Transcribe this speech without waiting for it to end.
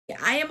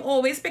I am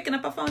always picking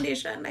up a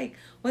foundation. Like,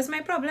 what's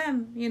my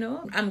problem? You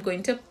know, I'm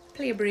going to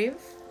play brave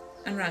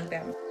and rank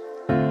them.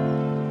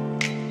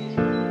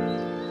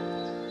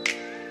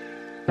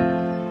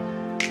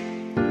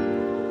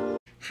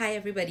 Hi,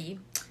 everybody.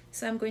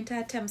 So I'm going to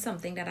attempt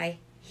something that I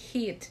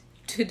hate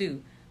to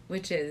do,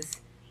 which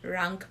is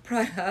rank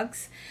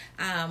products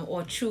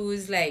or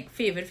choose like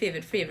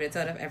favorites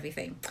out of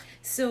everything.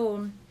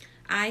 So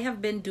I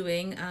have been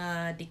doing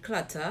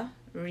declutter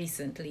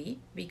recently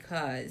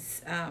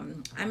because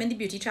I'm in the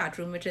beauty chat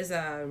room, which is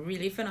a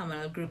really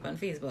phenomenal group on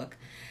Facebook.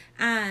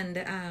 And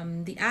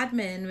the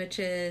admin, which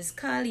is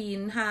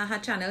Colleen, her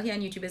channel here on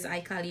YouTube is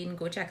iColleen,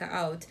 go check her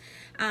out,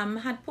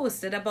 had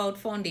posted about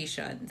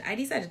foundations. I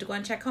decided to go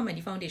and check how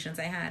many foundations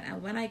I had.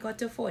 And when I got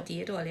to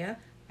 48 earlier,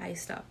 I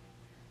stopped.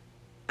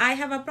 I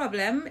have a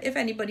problem. If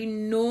anybody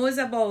knows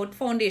about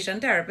foundation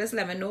therapists,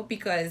 let me know,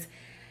 because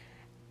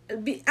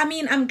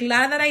I'm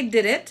glad that I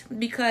did it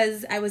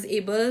because I was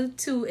able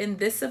to, in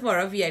this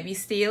Sephora VIB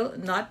sale,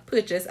 not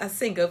purchase a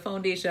single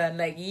foundation.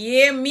 Like,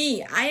 yeah,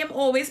 me. I am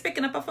always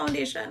picking up a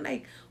foundation.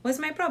 Like, what's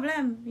my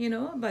problem? You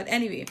know? But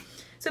anyway,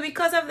 so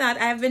because of that,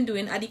 I've been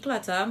doing a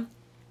declutter.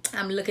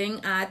 I'm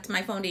looking at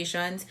my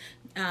foundations,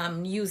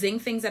 using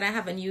things that I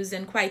haven't used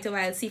in quite a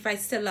while, see if I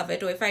still love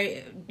it, or if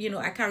I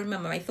can't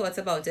remember my thoughts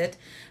about it.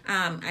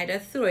 Either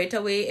throw it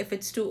away if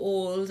it's too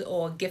old,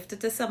 or gift it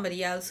to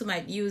somebody else who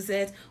might use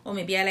it, or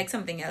maybe I like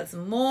something else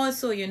more.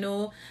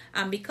 So,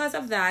 because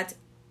of that,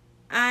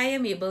 I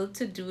am able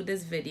to do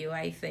this video,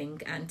 I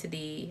think, and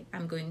today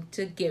I'm going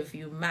to give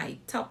you my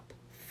top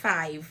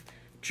 5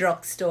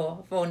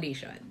 drugstore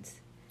foundations.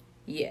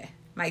 Yeah,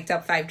 my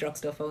top 5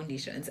 drugstore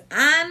foundations.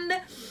 And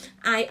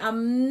I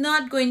am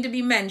not going to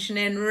be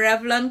mentioning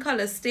Revlon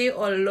Color Stay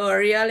or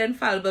L'Oreal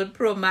Infallible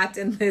Pro Matte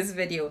in this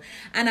video.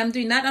 And I'm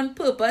doing that on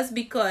purpose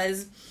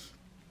because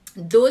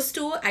those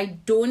two, I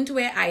don't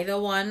wear either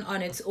one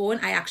on its own.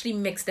 I actually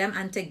mix them,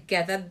 and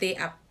together they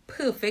are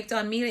perfect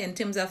on me in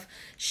terms of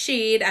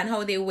shade and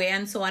how they wear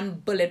and so on,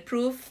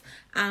 bulletproof.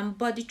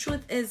 But the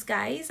truth is,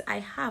 guys, I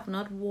have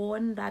not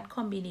worn that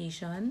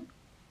combination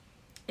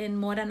in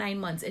more than 9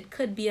 months. It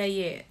could be a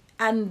year.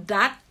 And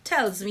that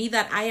tells me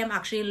that I am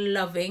actually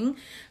loving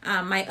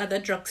my other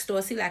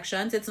drugstore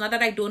selections. It's not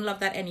that I don't love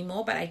that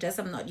anymore, but I just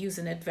am not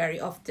using it very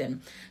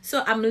often.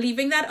 So I'm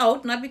leaving that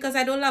out, not because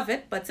I don't love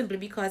it, but simply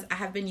because I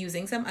have been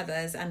using some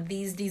others, and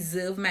these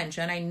deserve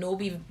mention. I know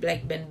we've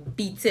been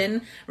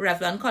beating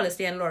Revlon Color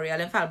Stay and L'Oreal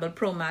Infallible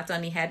Pro Matte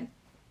on the head.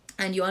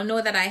 And you all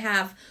know that I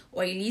have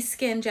oily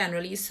skin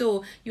generally,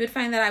 so you would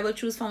find that I will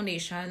choose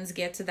foundations,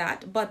 get to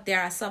that. But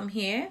there are some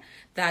here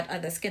that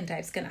other skin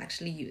types can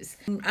actually use.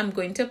 I'm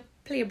going to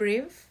play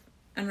brave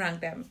and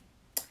rank them.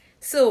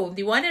 So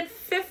the one in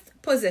 5th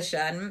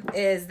position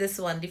is this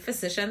one, the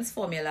Physicians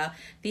Formula,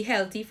 the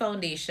Healthy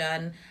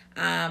Foundation,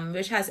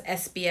 which has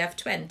SPF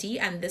 20,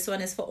 and this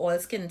one is for all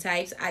skin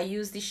types. I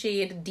use the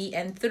shade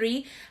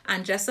DN3,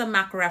 and just a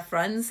MAC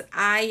reference,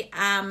 I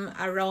am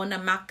around a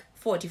MAC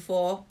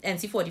 44,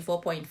 NC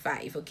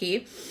 44.5,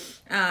 okay?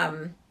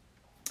 And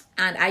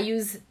I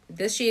use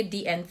this shade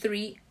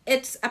DN3.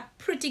 It's a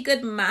pretty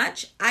good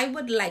match. I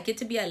would like it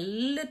to be a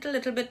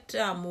little bit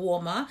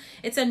warmer.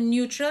 It's a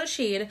neutral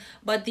shade,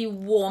 but the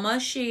warmer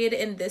shade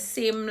in this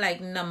same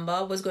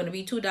number was going to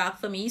be too dark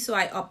for me, so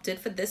I opted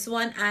for this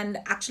one. And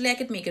actually I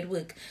could make it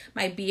work.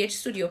 My BH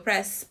Studio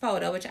Press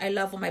powder, which I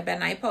love, or my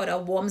Ben Nye powder,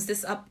 warms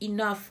this up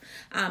enough,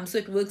 so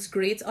it works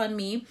great on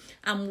me.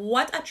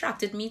 What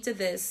attracted me to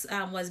this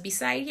was,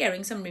 beside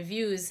hearing some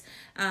reviews,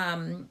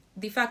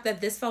 the fact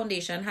that this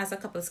foundation has a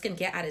couple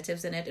skincare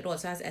additives in it. It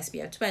also has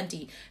SPF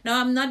 20. Now,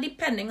 I'm not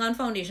depending on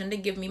foundation to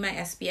give me my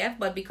SPF,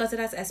 but because it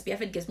has SPF,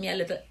 it gives me a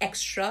little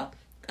extra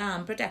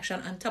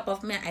protection on top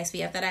of my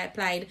SPF that I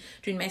applied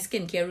during my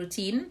skincare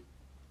routine.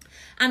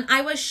 And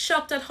I was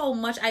shocked at how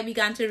much I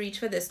began to reach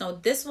for this. Now,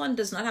 this one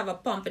does not have a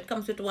pump. It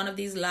comes with one of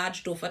these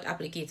large doe foot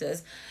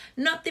applicators.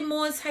 Not the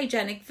most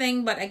hygienic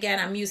thing, but again,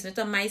 I'm using it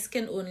on my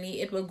skin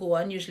only. It will go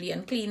on usually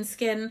on clean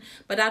skin,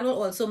 but that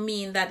will also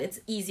mean that it's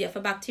easier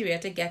for bacteria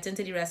to get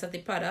into the rest of the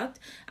product.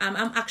 I'm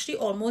actually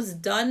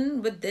almost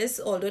done with this,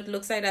 although it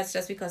looks like that's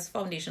just because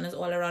foundation is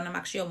all around. I'm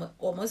actually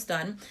almost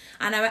done.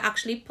 And I will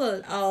actually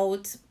pull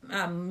out,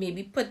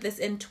 maybe put this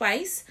in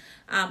twice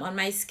on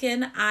my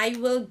skin. I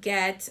will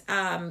get,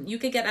 you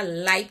could get a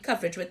light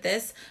coverage with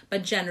this,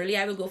 but generally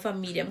I will go for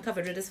medium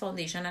coverage with this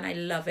foundation, and I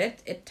love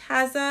it. It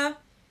has a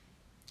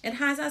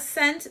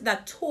scent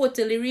that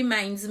totally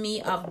reminds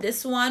me of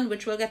this one,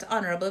 which will get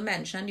honorable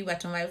mention, the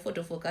Wet n Wild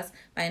Photo Focus,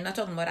 but I'm not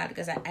talking about that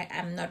because I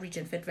am not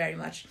reaching for it very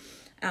much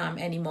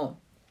anymore.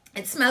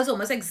 It smells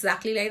almost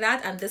exactly like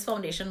that, and this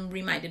foundation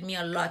reminded me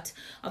a lot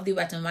of the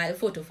Wet n Wild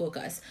Photo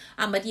Focus.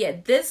 But yeah,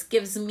 this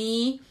gives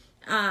me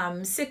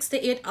 6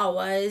 to 8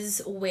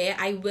 hours where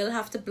I will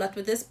have to blot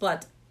with this,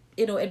 but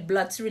you know, it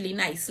bloods really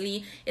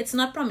nicely. It's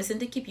not promising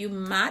to keep you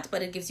matte,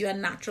 but it gives you a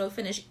natural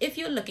finish if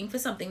you're looking for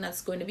something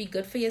that's going to be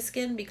good for your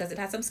skin, because it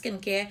has some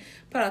skincare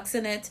products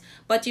in it.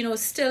 But you know,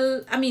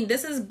 still, I mean,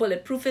 this is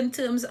bulletproof in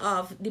terms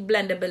of the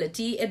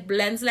blendability. It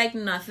blends like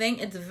nothing.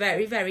 It's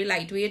very, very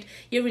lightweight.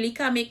 You really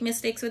can't make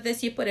mistakes with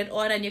this. You put it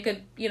on and you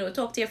could, you know,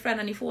 talk to your friend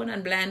on your phone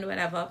and blend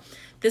whatever.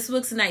 This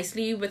works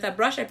nicely with a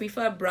brush. I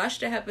prefer a brush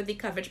to help with the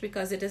coverage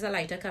because it is a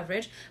lighter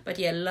coverage. But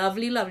yeah,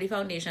 lovely, lovely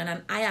foundation.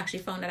 And I actually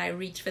found that I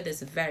reached for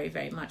this very,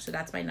 very much. So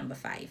that's my number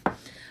 5.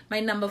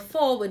 My number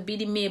 4 would be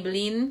the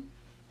Maybelline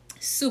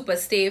Super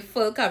Stay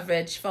Full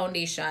Coverage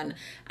Foundation.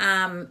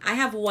 I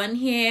have one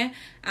here,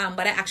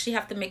 but I actually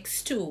have to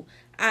mix 2.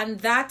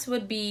 And that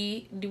would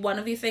be one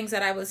of the things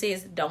that I will say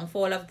is the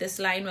downfall of this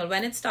line. Well,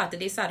 when it started,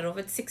 they started off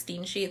with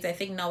 16 shades. I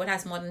think now it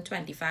has more than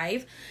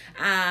 25.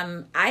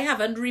 I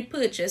haven't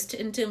repurchased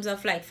in terms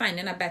of like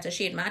finding a better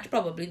shade match.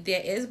 Probably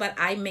there is, but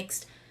I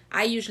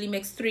usually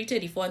mix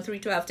 334 and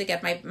 312 to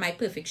get my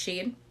perfect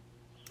shade.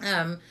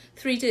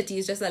 330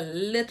 is just a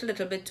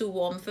little bit too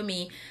warm for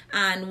me.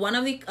 And one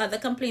of the other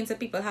complaints that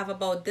people have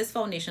about this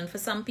foundation, for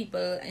some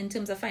people in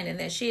terms of finding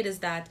their shade, is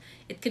that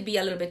it could be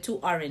a little bit too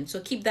orange.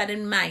 So keep that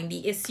in mind.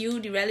 The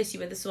real issue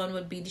with this one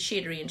would be the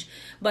shade range.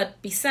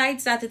 But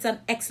besides that, it's an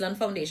excellent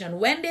foundation.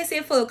 When they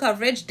say full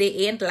coverage, they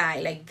ain't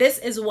lie. Like, this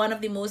is one of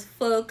the most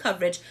full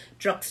coverage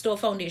drugstore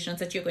foundations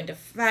that you're going to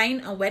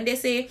find. And when they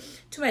say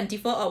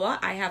 24 hour,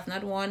 I have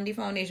not worn the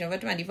foundation for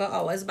 24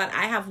 hours, but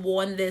I have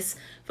worn this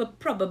for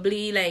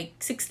probably like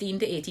 16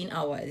 to 18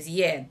 hours.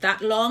 Yeah,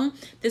 that long.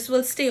 This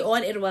will stay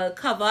on. It will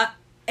cover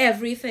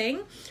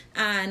everything.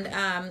 And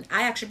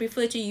I actually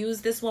prefer to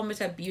use this one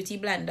with a beauty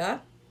blender.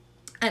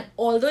 And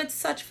although it's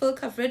such full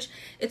coverage,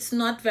 it's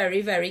not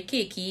very, very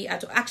cakey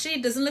at all. Actually,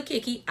 it doesn't look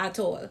cakey at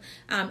all.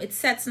 It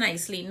sets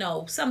nicely.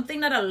 Now,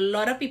 something that a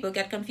lot of people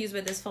get confused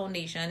with this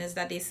foundation is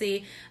that they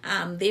say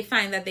they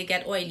find that they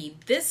get oily.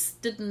 This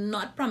did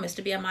not promise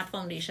to be a matte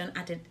foundation.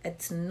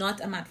 It's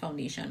not a matte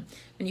foundation.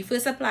 When you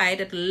first apply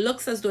it, it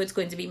looks as though it's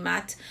going to be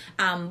matte,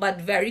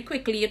 but very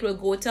quickly it will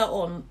go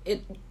to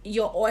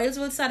your oils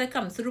will start to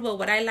come through. But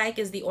what I like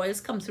is the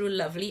oils come through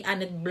lovely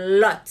and it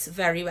blots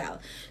very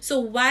well. So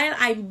while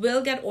I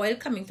will get oil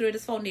coming through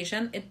this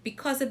foundation,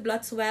 because it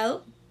blots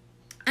well,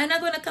 I'm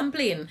not going to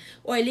complain.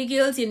 Oily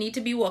girls, you need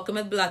to be working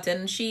with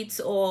blotting sheets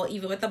or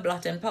even with a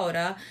blotting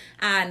powder.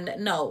 And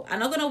no, I'm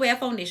not going to wear a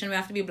foundation where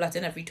I have to be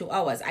blotting every 2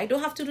 hours. I don't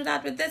have to do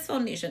that with this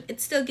foundation.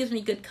 It still gives me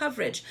good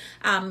coverage,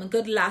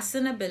 good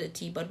lasting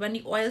ability. But when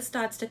the oil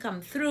starts to come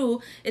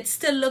through, it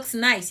still looks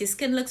nice. Your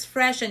skin looks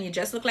fresh and you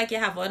just look like you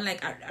have on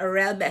like a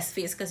real best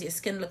face because your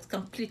skin looks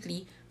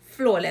completely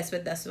flawless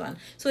with this one.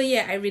 So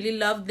yeah, I really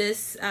love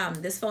this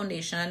this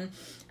foundation.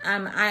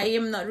 I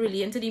am not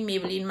really into the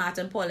Maybelline Matte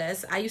and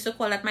Polish. I used to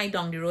call that my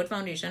down the road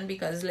foundation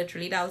because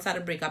literally that will start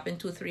to break up in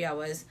 2-3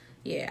 hours.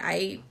 Yeah,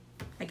 I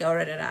got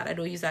rid of that. I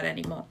don't use that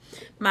anymore.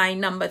 My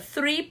number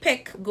 3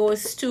 pick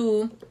goes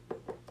to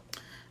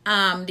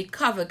the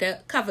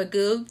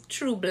Covergirl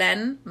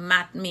Trublend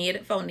Matte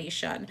Made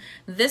Foundation.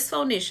 This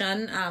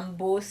foundation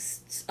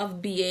boasts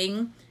of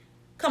being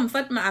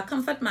comfort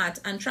matte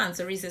and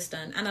transfer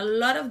resistant, and a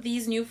lot of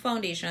these new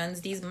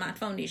foundations, these matte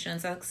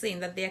foundations, are saying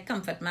that they are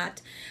comfort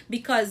matte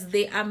because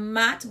they are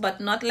matte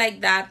but not like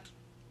that,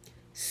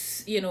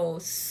 you know,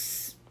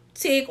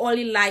 take all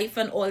the life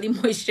and all the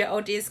moisture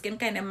out of your skin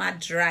kind of matte,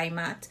 dry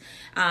matte.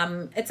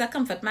 It's a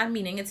comfort matte,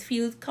 meaning it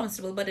feels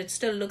comfortable but it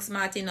still looks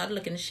matte, you're not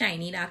looking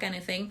shiny, that kind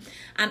of thing.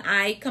 And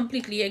I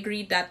completely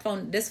agree that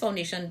this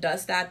foundation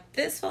does that.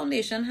 This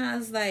foundation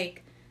has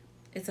like,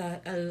 it's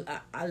a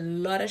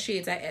lot of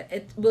shades.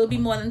 It will be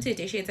more than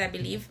 30 shades, I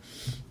believe.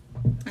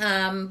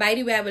 By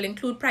the way, I will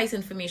include price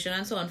information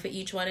and so on for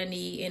each one in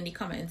the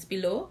comments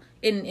below,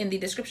 in the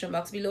description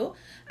box below.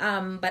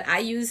 But I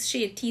use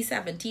shade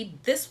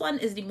T70. This one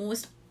is the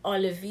most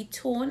olivey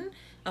tone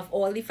of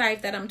all the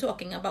 5 that I'm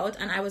talking about,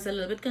 and I was a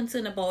little bit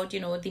concerned about,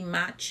 you know, the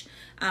match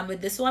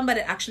with this one, but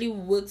it actually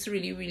works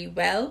really, really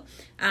well.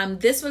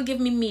 This will give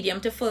me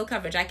medium to full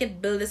coverage. I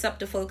could build this up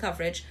to full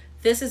coverage.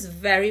 This is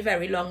very,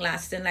 very long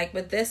lasting. Like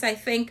with this, I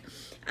think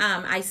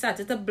I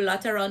started to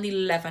blot around the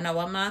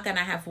 11-hour mark, and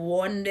I have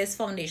worn this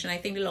foundation. I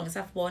think the longest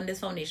I've worn this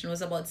foundation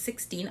was about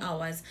 16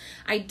 hours.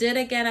 I did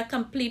again a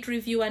complete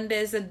review, and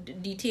there's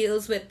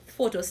details with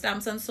photo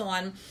stamps and so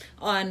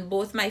on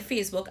both my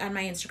Facebook and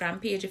my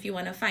Instagram page. If you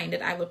want to find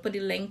it, I will put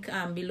the link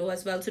below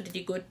as well, so that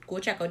you go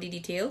check out the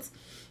details.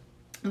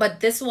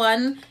 But this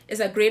one is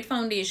a great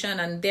foundation,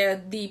 and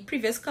they're the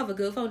previous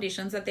Covergirl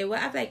foundations that they were,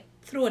 I've like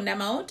thrown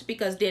them out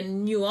because their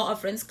newer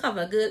offerings,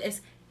 Covergirl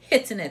is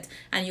hitting it,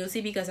 and you'll see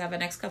because I have an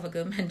next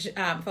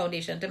Covergirl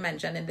foundation to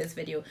mention in this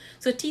video.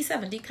 So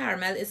T70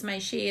 Caramel is my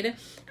shade,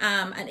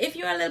 and if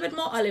you're a little bit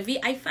more olivey,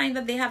 I find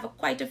that they have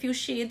quite a few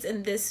shades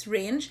in this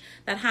range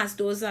that has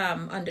those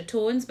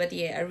undertones. But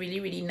yeah, a really,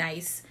 really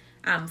nice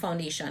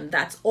foundation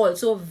that's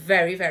also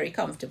very, very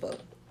comfortable.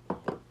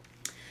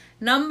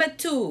 Number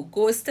 2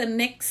 goes to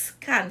NYX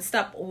Can't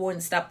Stop,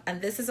 Won't Stop.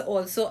 And this is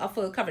also a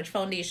full coverage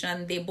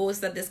foundation. They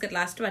boast that this could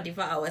last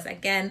 24 hours.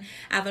 Again,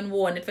 I haven't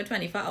worn it for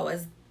 24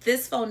 hours.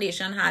 this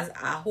foundation has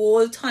a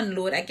whole ton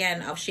load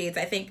again of shades.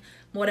 I think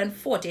more than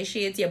 40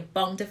 shades. You're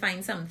bound to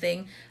find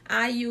something.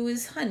 I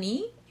use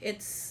Honey.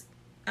 It's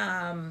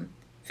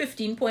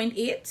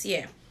 15.8.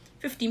 Yeah,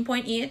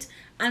 15.8.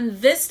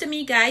 And this to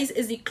me, guys,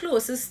 is the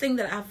closest thing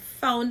that I've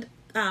found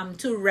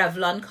to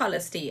Revlon Color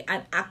Stay.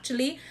 And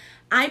actually,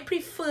 I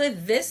prefer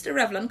this to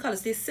Revlon Color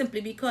Stay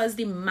simply because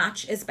the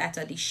match is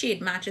better, the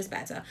shade match is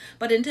better.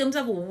 But in terms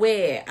of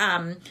wear,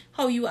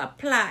 how you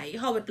apply,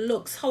 how it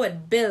looks, how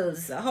it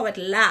builds, how it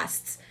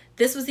lasts,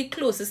 this was the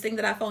closest thing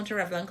that I found to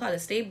Revlon Color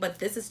Stay. But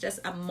this is just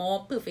a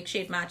more perfect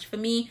shade match for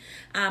me.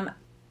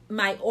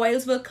 My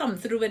oils will come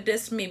through with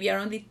this maybe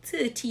around the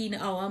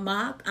 13-hour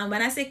mark. And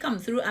when I say come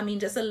through, I mean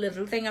just a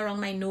little thing around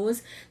my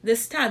nose.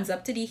 This stands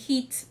up to the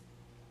heat.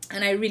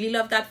 And I really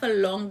love that for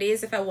long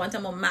days if I want a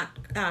more matte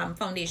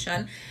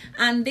foundation.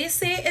 And they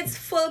say it's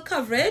full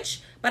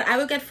coverage, but I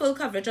will get full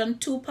coverage on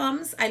 2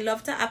 palms. I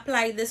love to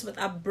apply this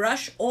with a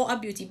brush or a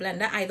beauty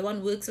blender. Either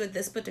one works with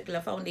this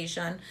particular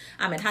foundation.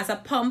 It has a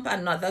pump,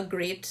 another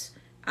great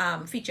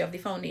feature of the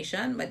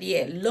foundation. But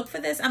yeah, look for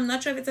this. I'm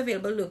not sure if it's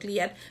available locally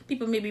yet.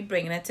 People may be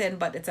bringing it in,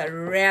 but it's a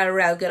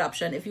real good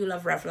option if you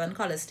love Revlon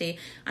Color Stay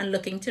and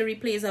looking to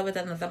replace her with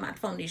another matte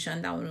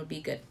foundation. That one will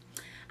be good.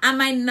 And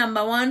my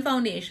number one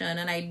foundation,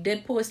 and I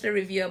did post a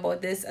review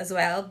about this as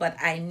well, but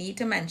I need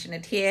to mention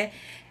it here,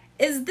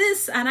 is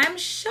this. And I'm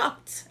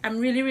shocked. I'm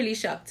really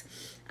shocked.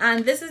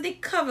 And this is the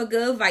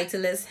Covergirl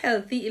Vitalist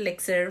Healthy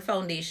Elixir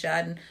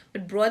Foundation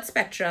with broad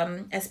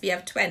spectrum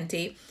SPF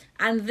 20.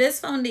 And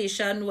this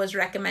foundation was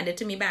recommended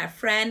to me by a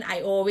friend.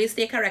 I always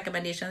take her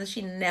recommendations.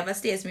 She never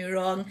steers me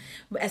wrong,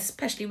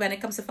 especially when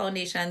it comes to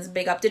foundations.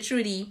 Big up to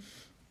Trudy.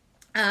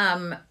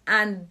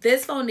 And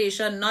this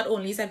foundation not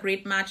only is a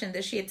great match in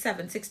the shade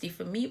 760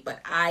 for me, but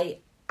I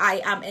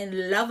am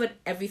in love with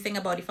everything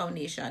about the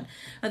foundation.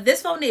 Now,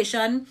 this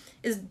foundation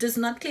does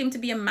not claim to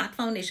be a matte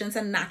foundation. It's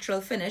a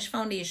natural finish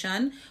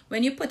foundation.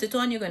 When you put it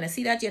on, you're going to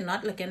see that you're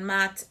not looking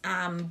matte.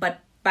 But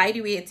by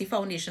the way, it's the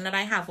foundation that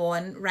I have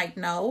on right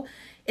now.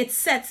 It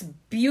sets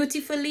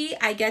beautifully.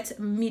 I get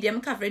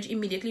medium coverage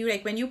immediately.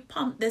 Like when you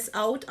pump this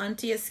out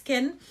onto your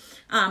skin,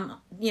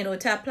 you know,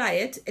 to apply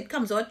it, it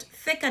comes out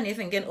thick and you're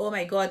thinking, oh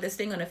my God, this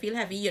thing gonna feel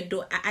heavy.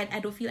 I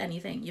don't feel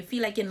anything. You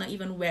feel like you're not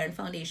even wearing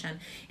foundation.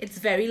 It's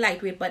very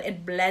lightweight, but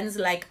it blends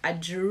like a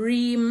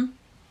dream.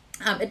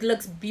 It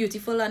looks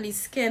beautiful on the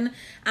skin,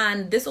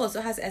 and this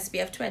also has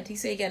SPF 20,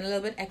 so you get a little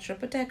bit extra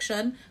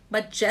protection.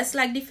 But just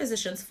like the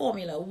Physicians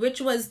Formula,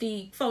 which was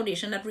the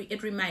foundation that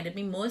it reminded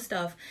me most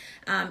of,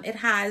 it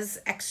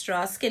has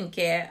extra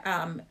skincare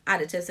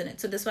additives in it.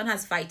 So this one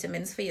has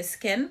vitamins for your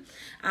skin,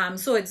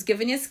 so it's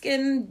giving your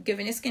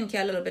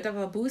skincare a little bit of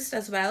a boost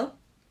as well.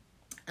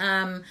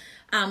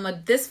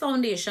 This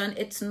foundation,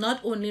 it's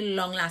not only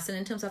long lasting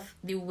in terms of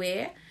the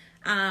wear,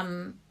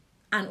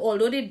 and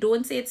although they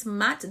don't say it's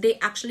matte, they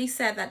actually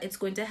said that it's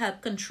going to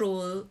help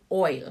control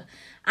oil.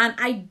 And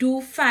I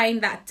do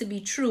find that to be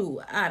true.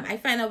 I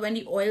find that when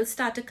the oils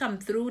start to come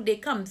through, they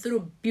come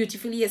through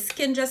beautifully. Your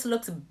skin just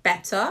looks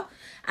better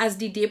as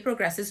the day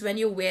progresses. When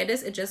you wear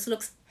this, it just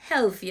looks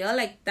healthier.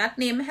 Like that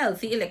name,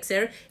 Healthy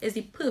Elixir, is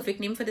the perfect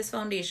name for this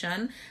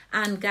foundation.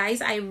 And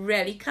guys, I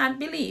really can't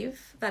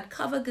believe that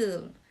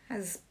Covergirl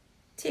has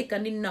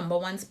taken the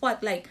 #1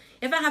 spot. Like,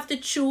 if I have to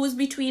choose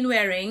between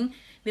wearing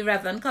the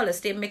Revlon Color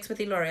Stay mixed with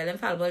the L'Oreal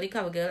Infallible, the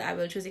Covergirl, I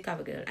will choose the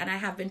Covergirl. And I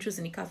have been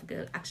choosing the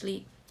Covergirl.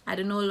 Actually, I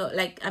don't know,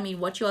 like, I mean,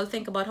 what you all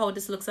think about how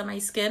this looks on my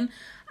skin.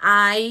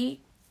 I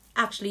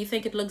actually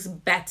think it looks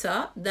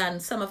better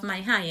than some of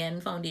my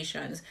high-end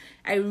foundations.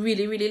 I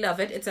really love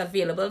it. It's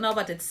available now,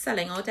 but it's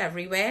selling out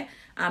everywhere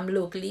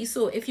locally.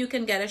 So if you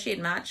can get a shade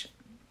match,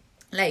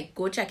 like,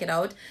 go check it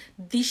out.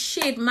 The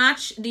shade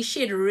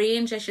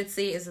range, I should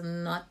say, is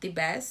not the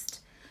best.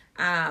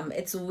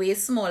 It's way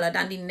smaller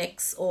than the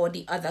NYX or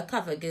the other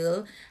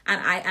Covergirl,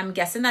 and I am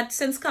guessing that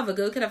since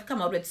Covergirl could have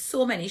come out with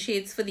so many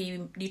shades for the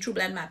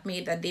Trublend Matte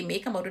Made, that they may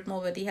come out with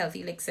more with the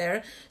Healthy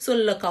Elixir. So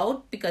look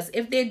out, because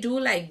if they do,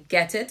 like,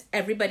 get it,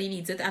 everybody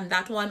needs it, and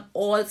that one,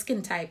 all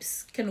skin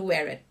types can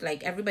wear it.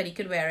 Like, everybody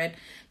could wear it.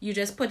 You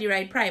just put the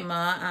right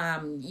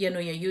primer, you know,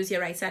 you use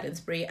your right setting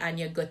spray, and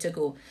you're good to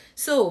go.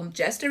 So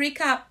just to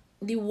recap,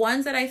 the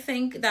ones that I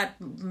think that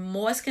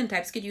more skin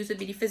types could use would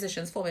be the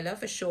Physicians Formula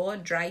for sure,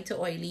 dry to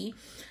oily,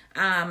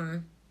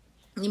 the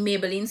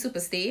Maybelline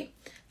Superstay,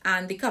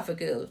 and the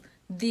Covergirl.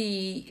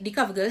 The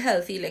Covergirl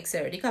Healthy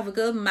Elixir, the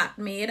Covergirl Matte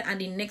Made,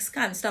 and the NYX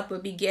Can't Stop will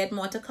be geared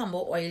more to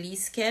combo oily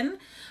skin.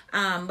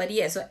 But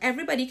yeah, so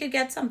everybody could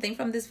get something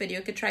from this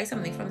video, could try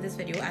something from this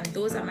video, and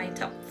those are my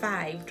top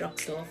 5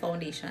 drugstore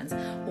foundations.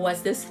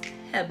 Was this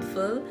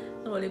helpful?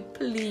 Only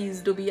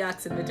please don't be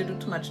asking me to do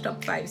too much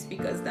top 5s,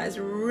 because that's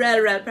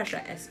real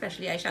pressure,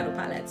 especially eyeshadow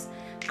palettes.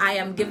 I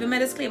am giving my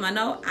disclaimer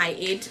now, I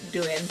ain't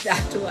doing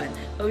that one.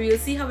 But we will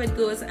see how it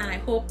goes, and I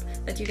hope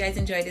that you guys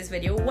enjoyed this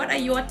video. What are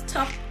your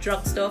top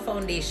drugstore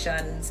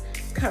foundations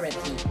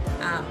currently?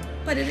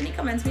 Put it in the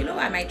comments below.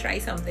 I might try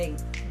something.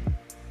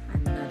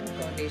 Another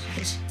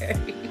foundation,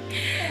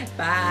 Sheri.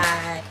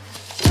 Bye.